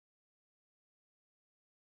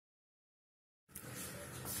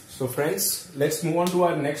So friends, let's move on to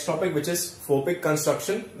our next topic, which is FOPIC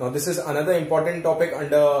construction. Now this is another important topic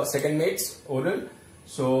under second mates oral.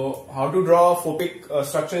 So how to draw a FOPIC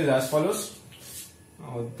structure is as follows.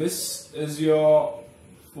 Now this is your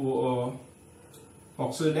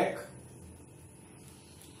forecastle deck.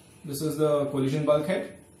 This is the collision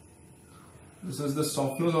bulkhead. This is the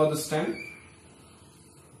soft nose or the stem.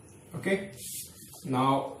 Okay.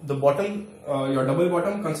 Now the bottom, your double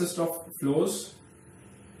bottom consists of floors.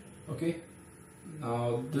 Okay.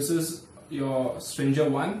 Now this is your stringer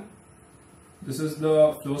 1. This is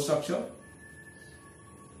the floor structure.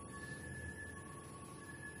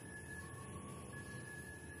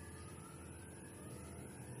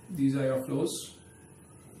 These are your floors.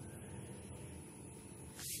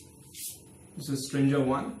 This is stringer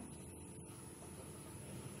 1.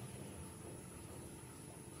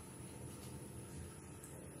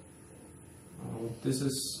 This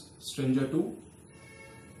is stringer 2.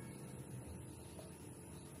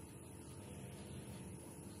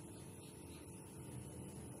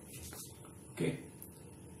 Okay.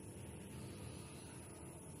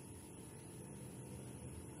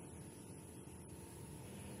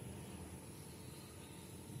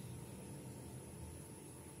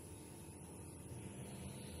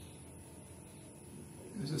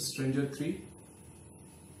 This is stringer 3.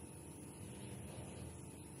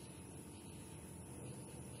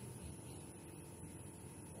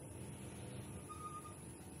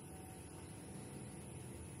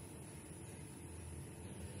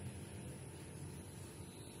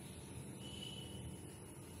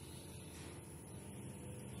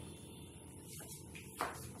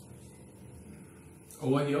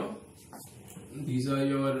 Over here, these are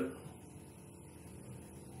your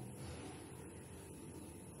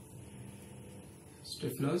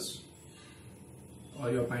stiffeners or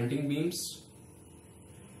your panting beams.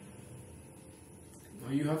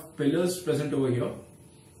 Now you have pillars present over here.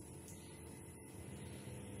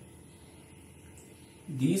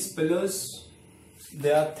 These pillars,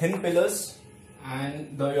 they are thin pillars,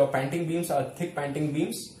 and your panting beams are thick panting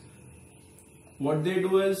beams. What they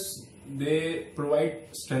do is they provide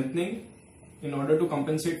strengthening in order to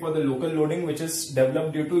compensate for the local loading which is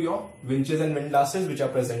developed due to your winches and windlasses which are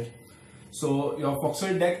present. So your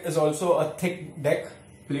forecastle deck is also a thick deck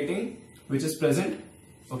plating which is present.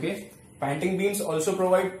 Okay. Panting beams also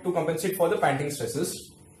provide to compensate for the panting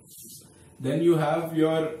stresses. Then you have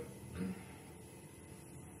your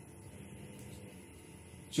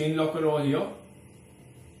chain locker over here.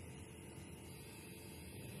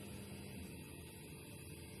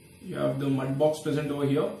 You have the mud box present over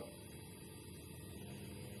here.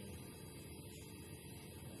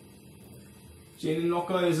 Chain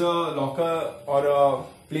locker is a locker or a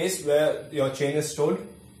place where your chain is stored.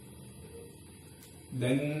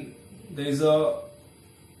 Then there is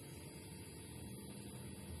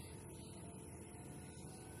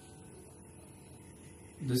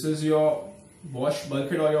this is your wash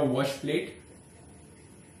bulkhead or your wash plate.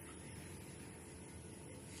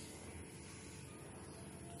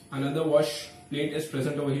 Another wash plate is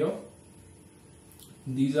present over here.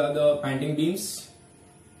 These are the panting beams.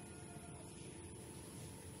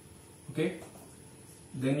 Okay.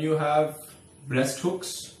 Then you have breast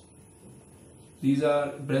hooks. These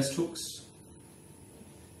are breast hooks.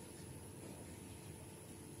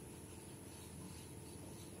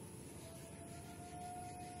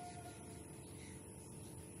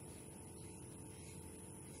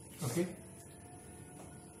 Okay.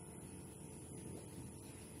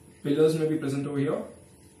 Pillars may be present over here.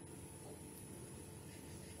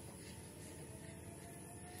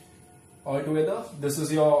 Altogether, this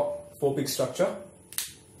is your FOPIC structure.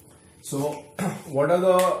 So, what are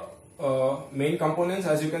the main components?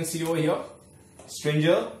 As you can see over here,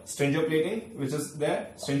 stringer plating, which is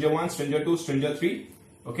there, stringer 1, stringer 2, stringer 3.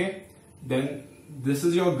 Okay. Then this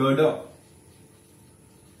is your girder,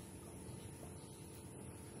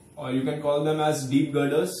 or you can call them as deep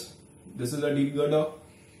girders. This is a deep girder.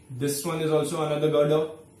 This one is also another girder.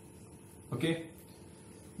 Okay.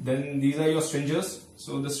 Then these are your stringers.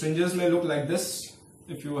 So the stringers may look like this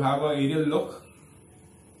if you have an aerial look.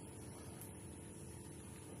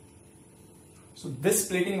 So this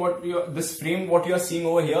plating, this frame, what you are seeing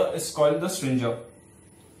over here is called the stringer.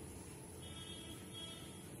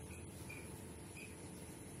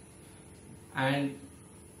 And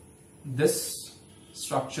this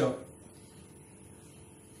structure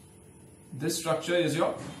is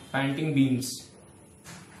your panting beams.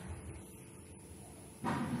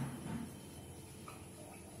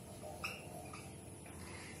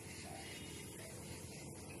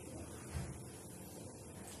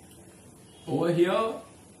 Over here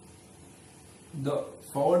the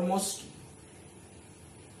forwardmost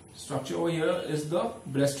structure over here is the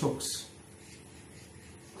breast hooks.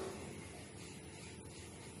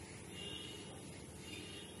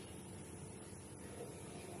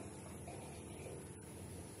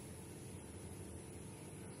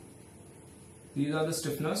 These are the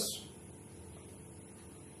stiffeners.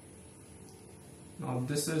 Now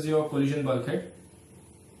this is your collision bulkhead.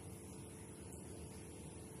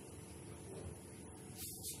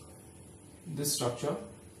 This structure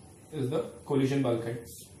is the collision bulkhead.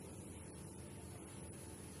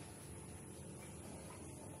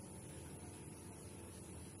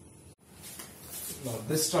 Now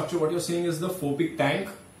this structure, what you're seeing, is the forepeak tank.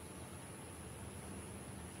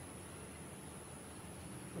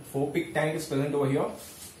 The forepeak tank is present over here.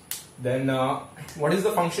 Then what is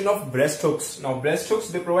the function of breast hooks? Now breast hooks,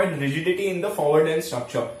 they provide rigidity in the forward end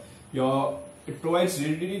structure. It provides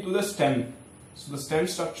rigidity to the stem. So the stem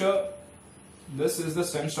structure, this is the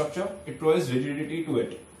stem structure, it provides rigidity to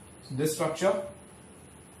it. So this structure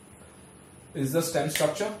is the stem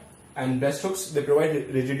structure, and breast hooks, they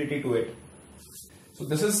provide rigidity to it. So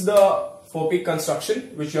this is the forepeak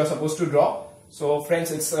construction which you are supposed to draw. So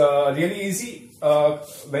friends, it's really easy.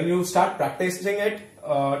 When you start practicing it,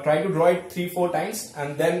 try to draw it 3-4 times,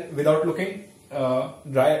 and then without looking,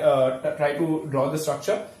 try to draw the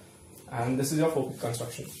structure, and this is your forepeak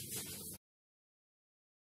construction.